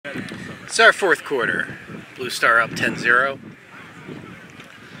It's our fourth quarter. Blue Star up 10-0.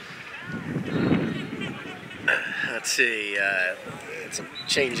 Let's see. It's a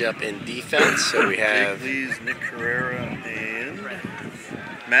change up in defense. So we have Jake Lees, Nick Carrera, and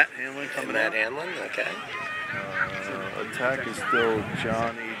Matt Hanlon coming out. Matt Hanlon. Okay. Attack is still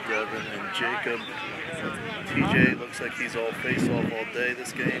Johnny, Devin, and Jacob. TJ looks like he's all face-off all day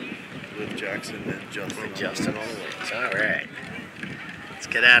this game with Jackson and Justin. Justin on the wings. All right.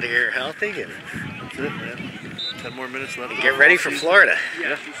 Let's get out of here healthy and that's it, man. 10 more minutes left. get ready for Florida.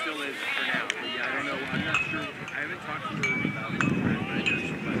 Yeah, she still is for now. But yeah, I don't know. I'm not sure. I haven't talked to her about it, but I know she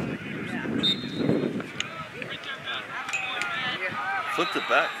was like, there's Flipped it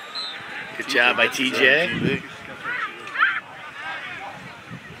back. Good job by TJ.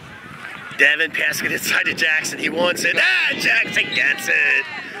 Devin passing it inside to Jackson. He wants it. Ah, Jackson gets it.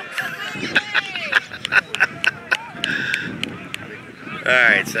 All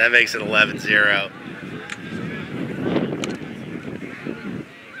right, so that makes it 11-0.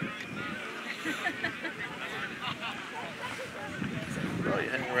 Well, you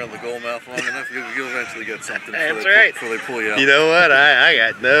hang around the goal mouth long enough, you'll eventually get something That's right. before they pull you out. You know what? I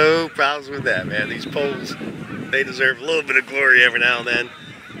got no problems with that, man. These polls, they deserve a little bit of glory every now and then.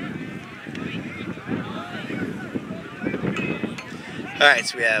 All right,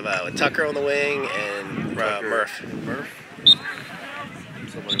 so we have Tucker on the wing and Murph.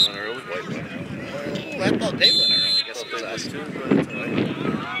 Somebody went early. Well, I thought they went early. I guess it was us. 8-3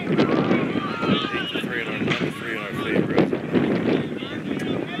 in our 9-3 in our favor.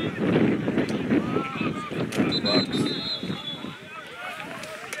 Box.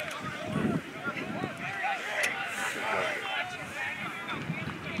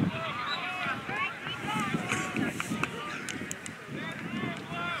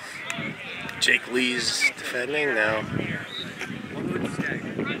 Jake Lee's defending now.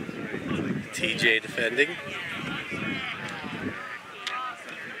 TJ defending.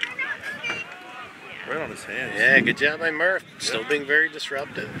 Right on his hands. Yeah, good job by Murph. Still being very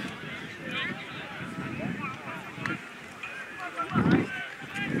disruptive.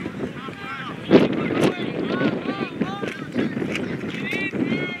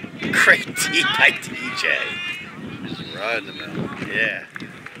 Great D by TJ. Just riding him out. Yeah.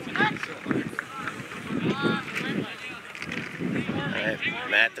 Alright,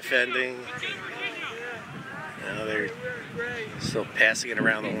 Matt defending. Now they're still passing it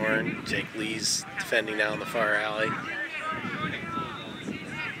around the horn. Jake Lee's defending down the far alley.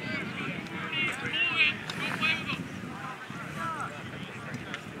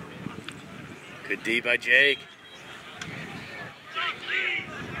 Good D by Jake.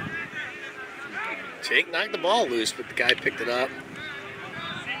 Jake knocked the ball loose, but the guy picked it up.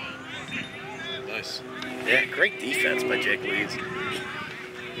 Nice. Yeah, great defense by Jake Lees.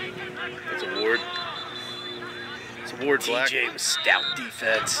 That's a Ward. It's a Ward Black. TJ with stout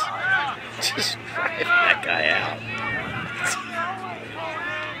defense. Just driving that guy out.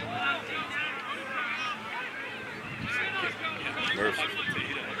 Murph.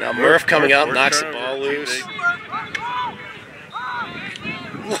 Now Murph coming out, knocks the ball loose.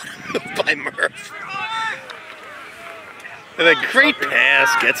 What a move by Murph. And a great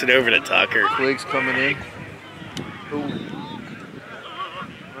pass, gets it over to Tucker. Quigs coming in. Ooh.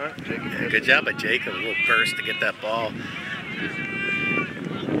 All right, Jacob. Yeah, good job by Jacob. A little burst to get that ball.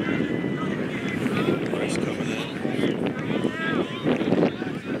 Bryce coming in.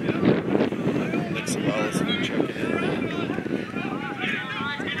 Nick Savalas checking in.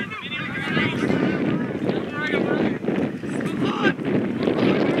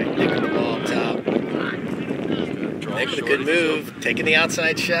 Nick with the ball up top. Nick with a good move. Taking the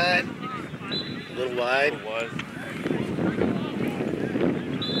outside shot. A little wide.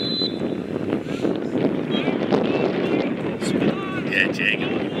 Yeah, Jacob.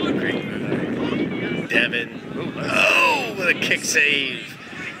 Great move. Devin. Oh, with a kick save.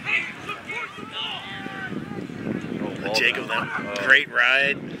 Jacob, that great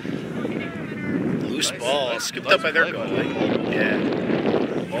ride. Loose ball, scooped up by their goalie. Yeah.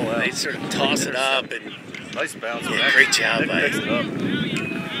 They sort of toss it up and Nice bounce. yeah, great job by Picks it up.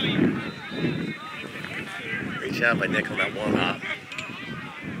 great job by Nick on that one hop.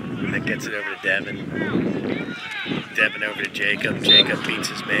 Nick gets it over to Devin. Devin over to Jacob. Jacob beats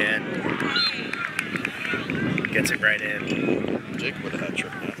his man. Gets it right in. Jacob with a hat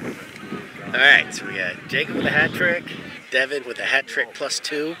trick now. All right, so we got Jacob with a hat trick, Devin with a hat trick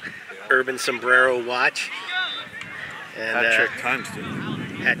 +2, Urban Sombrero watch, and Hat trick times 2.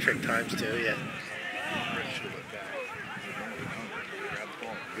 Hat trick times 2, yeah.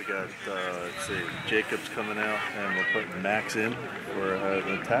 We got, let's see, Jacob's coming out, and we're putting Max in for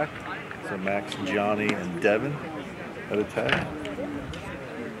an attack. So So Max, Johnny, and Devin at attack.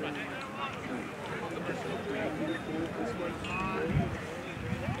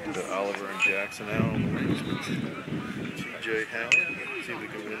 Got Oliver and Jackson out on the wings with TJ Howell. See if we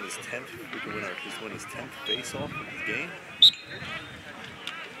can win his 10th. We can win his 10th face-off of the game.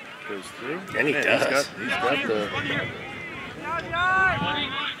 Goes through. And he does. He's got the.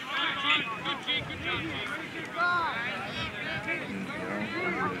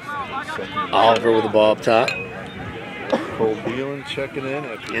 Oliver with the ball up top. Cole Beelan checking in.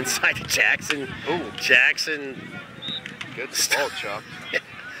 Inside to Jackson. Oh, Jackson gets the ball chopped.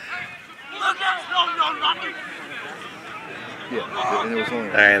 Yeah, and it was only.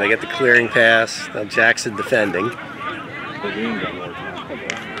 All right, they get the clearing pass. Now Jackson defending.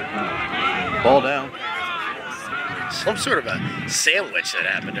 Ball down. Some sort of a sandwich that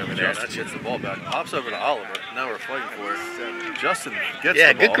happened over there. Justin gets the ball back. Hops over to Oliver. Now we're fighting for it. Justin gets the ball.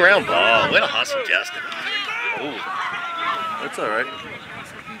 Yeah, good ground ball. Way to hustle, Justin. Oh, that's all right.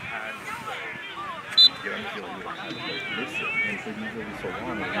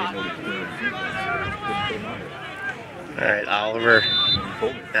 All right, Oliver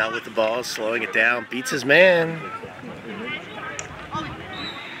now with the ball, slowing it down, beats his man.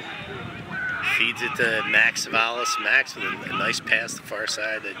 Feeds it to Max Savalas. Max with a nice pass to the far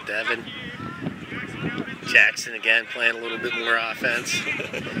side to Devin. Jackson again playing a little bit more offense.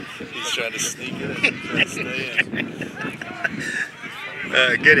 He's trying to sneak it in, trying to stay in.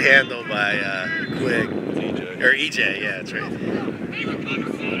 Good handle by Quigg. EJ. Or EJ, yeah, that's right.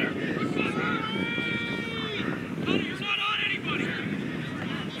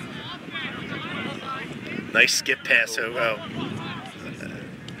 Nice skip pass over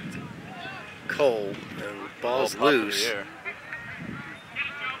Cole, and ball's loose.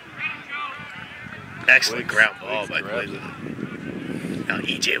 Excellent ground ball by Quigg. Now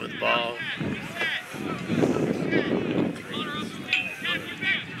EJ with the ball.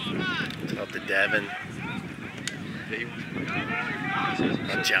 Up to Devin.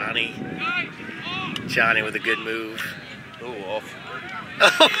 Johnny. Johnny with a good move. Oh, off.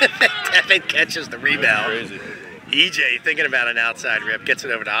 Oh, Devin catches the rebound. Crazy. EJ thinking about an outside rip, gets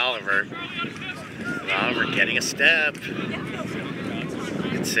it over to Oliver. And Oliver getting a step.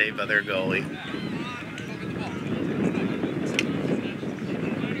 Good save by their goalie.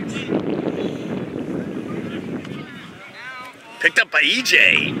 Picked up by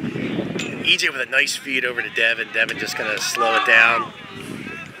EJ. EJ with a nice feed over to Devin. Devin just going to slow it down.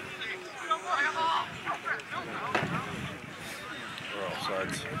 We're all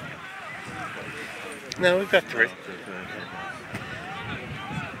sides. No, we've got 3.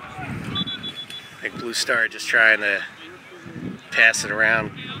 I think Blue Star just trying to pass it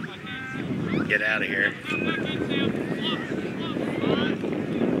around, get out of here.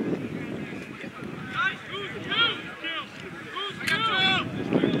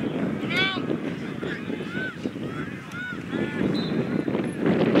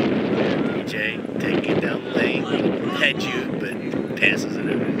 DJ taking it down the lane, head juke, but passes it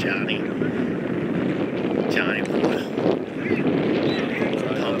over to Johnny. Johnny with a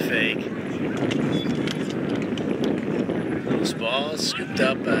pump fake. Loose ball scooped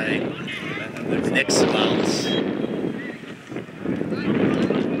up by Nick Savalas.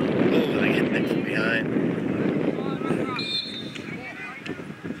 Oh, they hit Nick from behind.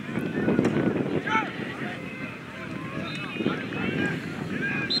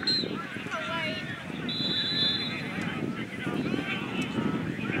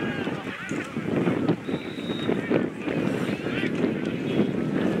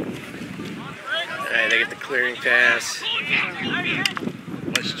 They get the clearing pass.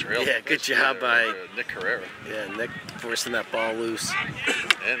 Nice trail. Yeah, good job by Nick Carrera. Yeah, Nick forcing that ball loose.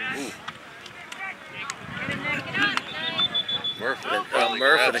 And Murph.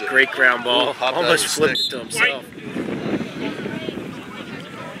 Murph with a great ground ball. Almost flipped it to himself.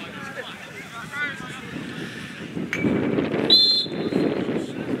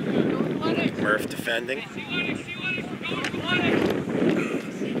 Murph defending.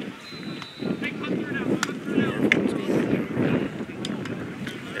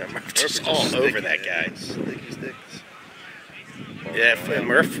 Just all over that guy. Yeah,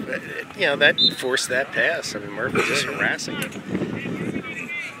 Murph, you know, that forced that pass. I mean, Murph was just harassing him.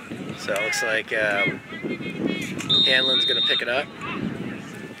 So it looks like Hanlon's going to pick it up.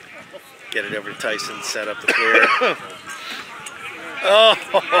 Get it over to Tyson, set up the clear. Oh,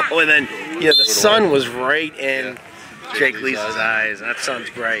 and then, yeah, the sun was right in Jake Leese's eyes. That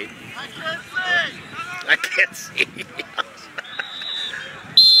sun's bright. I can't see.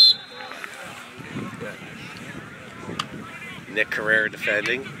 Nick Carrera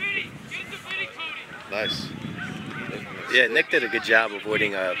defending. Nice. Yeah, Nick did a good job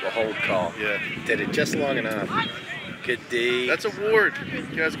avoiding a hold call. Yeah. Did it just long enough. Good D. That's a ward. You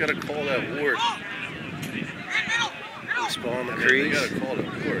guys got to call that ward. Loose ball in the You crease. got to call it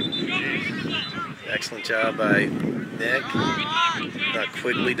ward. Jeez. Excellent job by Nick. Not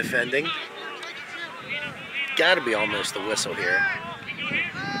Quigley defending. Got to be almost the whistle here.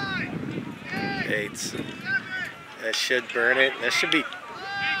 Bates. That should burn it. That should be.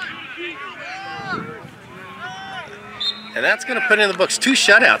 And that's going to put in the books 2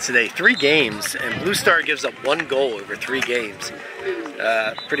 shutouts today, 3 games, and Blue Star gives up 1 goal over 3 games.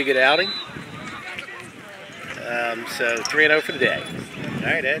 Pretty good outing. So 3-0 for the day. All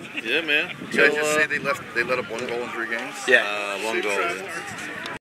right, Ed. Yeah, man. Did you guys just say they let up 1 goal in 3 games? Yeah. 1 goal.